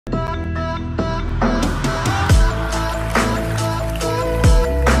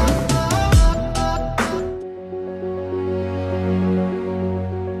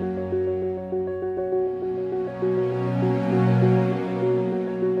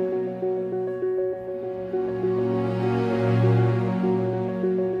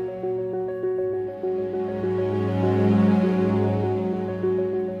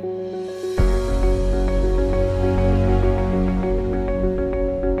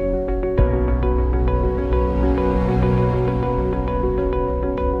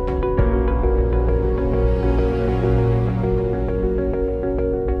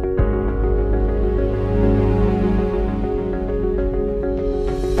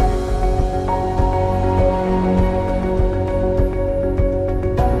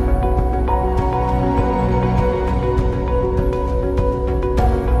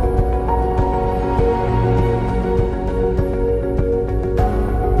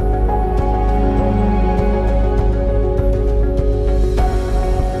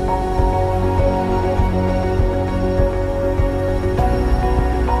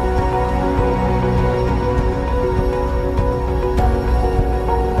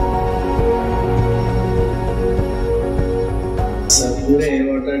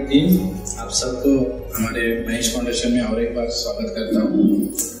Team, आप सबको हमारे महेश फाउंडेशन में और एक बार स्वागत करता हूँ।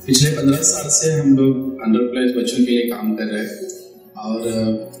 पिछले 15 साल से हम लोग अंडर प्राइवेट बच्चों के लिए काम कर रहे हैं और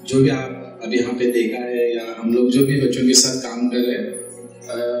जो भी आप अभी यहाँ पे देखा है या हम लोग जो भी बच्चों के साथ काम कर रहे हैं,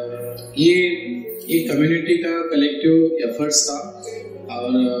 ये कम्युनिटी का कलेक्टिव एफर्ट्स था।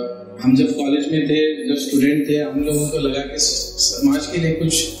 और हम जब कॉलेज में थे, जब स्टूडेंट थे, हम लोगों को लगा कि समाज के लिए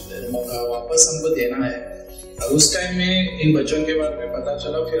कुछ वापस हमको देना है। और उस टाइम में इन बच्चों के बारे में पता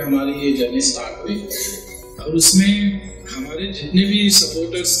चला, फिर हमारी ये जर्नी स्टार्ट हुई। और उसमें हमारे जितने भी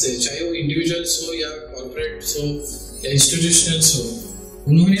सपोर्टर्स थे, चाहे वो इंडिविजुअल्स हो या कॉर्पोरेट्स हो या इंस्टीट्यूशनल्स हो,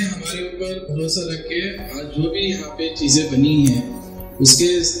 उन्होंने हमारे ऊपर भरोसा रख के आज जो भी यहाँ पे चीज़ें बनी हैं उसके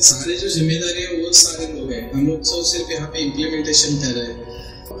सारे जो जिम्मेदारी है वो सारे लोग हैं। हम लोग तो सिर्फ यहाँ पे इम्प्लीमेंटेशन कर रहे हैं।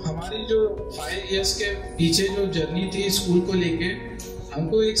 हमारी जो 5 इयर्स के पीछे जो जर्नी थी स्कूल को लेके,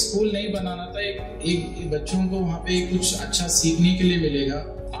 हमको एक स्कूल नहीं बनाना था, एक बच्चों को वहाँ पे कुछ अच्छा सीखने के लिए मिलेगा।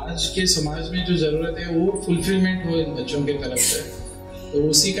 आज के समाज में जो ज़रूरत है वो फुलफिलमेंट हो इन बच्चों की तरफ से, तो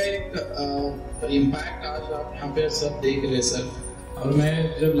उसी का एक इम्पैक्ट आज आप यहाँ पे सब देख रहे हैं सर। और मैं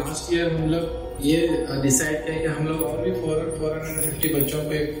जब लास्ट ईयर हम लोग ये डिसाइड किया कि हम लोग और भी 450 बच्चों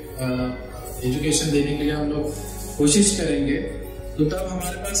पे एजुकेशन देने के लिए हम लोग कोशिश करेंगे, तो तब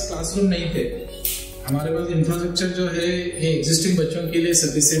हमारे पास क्लासरूम नहीं थे। हमारे पास इंफ्रास्ट्रक्चर जो है ये एग्जिस्टिंग बच्चों के लिए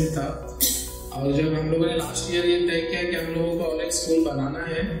सफिशिएंट था। और जब हम लोगों ने लास्ट ईयर ये तय किया कि हम लोगों को और एक स्कूल बनाना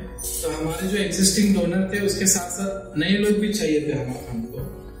है, तो हमारे जो एग्जिस्टिंग डोनर थे उसके साथ साथ नए लोग भी चाहिए थे हमको।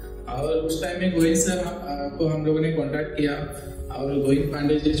 और उस टाइम में गोविंद सर को हम लोगों ने कॉन्टैक्ट किया। और गोविंद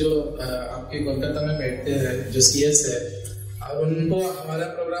पांडे जी जो आपके कोलकाता में बैठते हैं, जो CS है, और उनको हमारा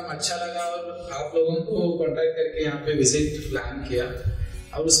प्रोग्राम अच्छा लगा और आप लोगों को कॉन्टैक्ट करके यहाँ पे विजिट प्लान किया।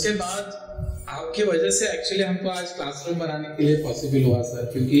 और उसके बाद आपकी वजह से एक्चुअली हमको आज क्लासरूम बनाने के लिए पॉसिबल हुआ सर,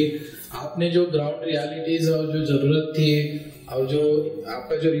 क्योंकि आपने जो ग्राउंड रियलिटीज और जो जरूरत थी और जो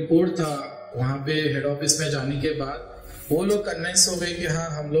आपका जो रिपोर्ट था वहाँ पे हेड ऑफिस में जाने के बाद वो लोग कन्विंस हो गए कि हाँ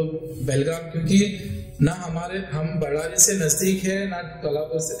हम लोग बेलगाम, क्योंकि ना हम बड़ारी से नजदीक है ना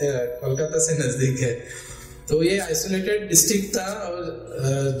कोलकाता से नजदीक है, तो ये आइसोलेटेड डिस्ट्रिक्ट था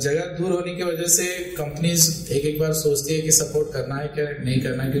और जगह दूर होने की वजह से कंपनीज एक बार सोचती है कि सपोर्ट करना है क्या नहीं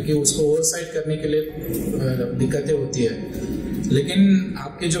करना है, क्योंकि उसको ओवरसाइट करने के लिए दिक्कतें होती है। लेकिन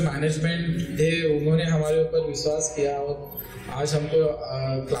आपके जो मैनेजमेंट थे उन्होंने हमारे ऊपर विश्वास किया और आज हमको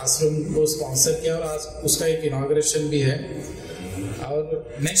क्लासरूम को स्पॉन्सर किया और आज उसका एक इनॉग्रेशन भी है। और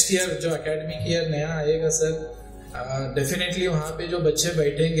नेक्स्ट ईयर जो एकेडमिक ईयर नया आएगा सर, डेफिनेटली वहाँ पे जो बच्चे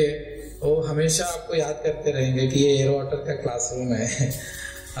बैठेंगे वो हमेशा आपको याद करते रहेंगे कि ये एयर वाटर का क्लासरूम है।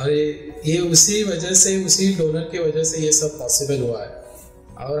 और ये उसी वजह से, उसी डोनर की वजह से ये सब पॉसिबल हुआ है।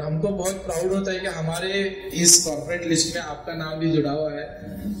 और हमको बहुत प्राउड होता है कि हमारे इस कॉर्पोरेट लिस्ट में आपका नाम भी जुड़ा हुआ है।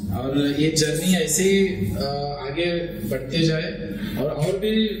 और ये जर्नी ऐसे ही आगे बढ़ते जाए और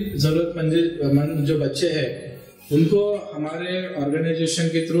भी जरूरतमंद जो बच्चे हैं उनको हमारे ऑर्गेनाइजेशन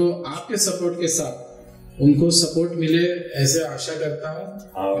के थ्रू आपके सपोर्ट के साथ उनको सपोर्ट मिले, ऐसे आशा करता हूँ।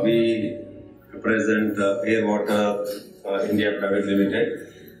 We represent Air Water India Private Limited.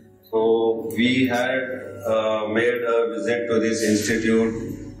 So we had made a visit to this institute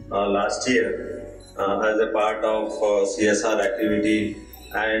last year as a part of CSR activity,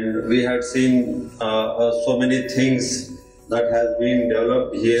 and we had seen so many things that has been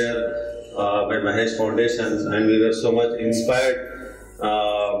developed here by Mahesh Foundation, and we were so much inspired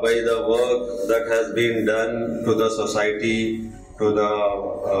by the work that has been done to the society, to the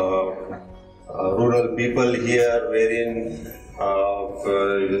rural people here, wherein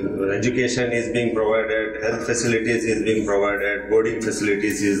education is being provided, health facilities is being provided, boarding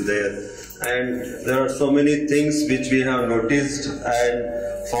facilities is there, and there are so many things which we have noticed and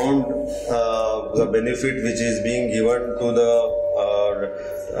found the benefit which is being given to the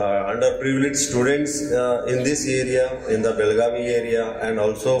underprivileged students in this area, in the Belgavi area, and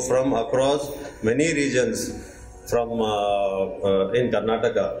also from across many regions from in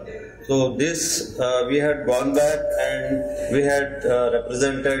Karnataka. So this we had gone back and we had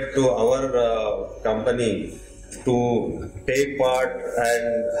represented to our company to take part and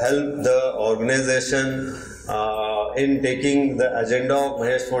help the organization in taking the agenda of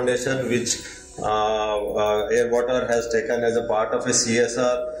Mahesh Foundation, which Air Water has taken as a part of a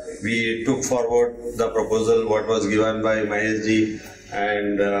CSR. We took forward the proposal what was given by Mahesh ji,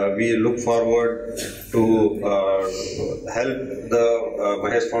 and we look forward to help the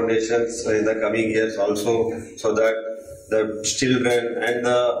Mahesh Foundations in the coming years also, so that the children and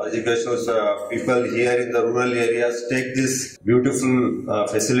the educational people here in the rural areas take this beautiful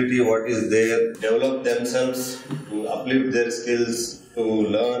facility what is there, develop themselves, to uplift their skills, to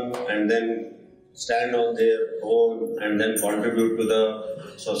learn, and then stand on their own and then contribute to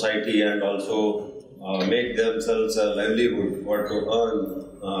the society and also make themselves a livelihood or to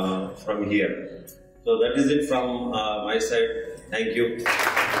earn from here. So that is it from my side. Thank you.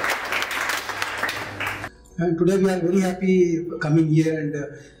 And today we are very happy coming here and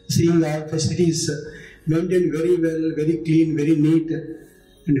seeing our facilities maintained very well, very clean, very neat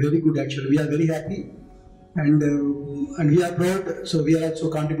and very good actually. We are very happy and we are proud, so we are also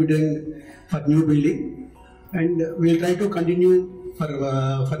contributing for new building and we will try to continue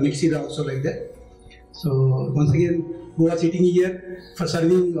for next year also like that. So once again, who are sitting here for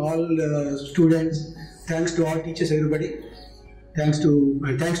serving all students, thanks to all teachers, everybody. Thanks to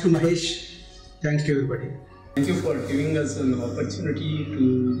Mahesh, thanks to everybody. Thank you for giving us an opportunity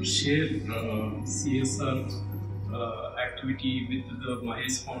to share CSR activity with the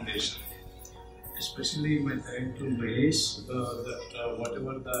Mahesh Foundation. Especially my thanks to Mahesh that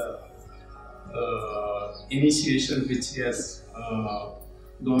whatever the initiation which he has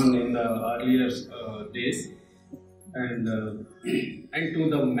gone in the earlier days, and to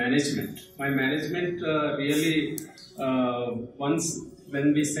the management. My management really once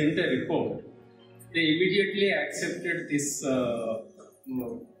when we sent a report, they immediately accepted this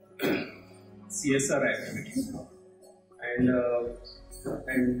CSR activity, and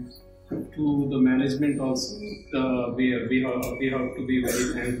to the management also, we have to be very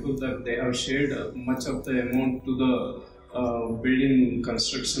thankful that they have shared much of the amount to the building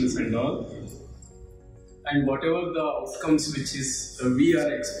constructions and all. And whatever the outcomes which is we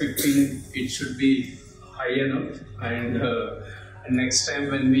are expecting, it should be high enough. And next time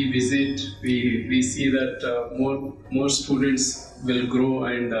when we visit, we see that more students will grow,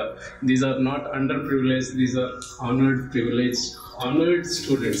 and these are not underprivileged; these are honored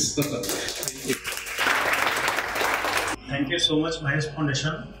students. Thank you so much, Mahesh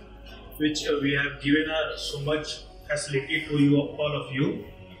Foundation, which we have given so much facility to you, all of you.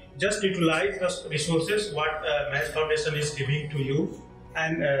 Just utilize the resources what Mahesh Foundation is giving to you,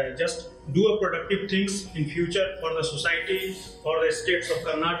 and just do a productive things in future for the society, for the states of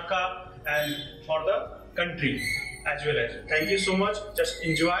Karnataka, and for the country as well as. Thank you so much. Just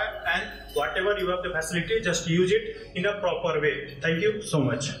enjoy, and whatever you have the facility, just use it in a proper way. Thank you so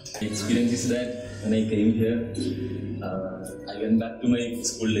much. The experience is that when I came here, I went back to my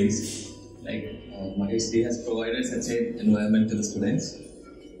school days. Like Mahesh has provided such an environment to the students.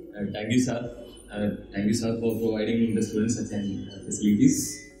 Thank you, sir. Thank you, sir, for providing the students such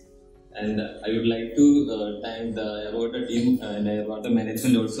facilities. And I would like to thank the award team and award the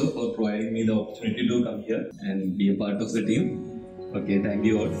management also for providing me the opportunity to come here and be a part of the team. Okay, thank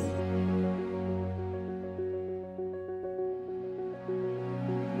you all.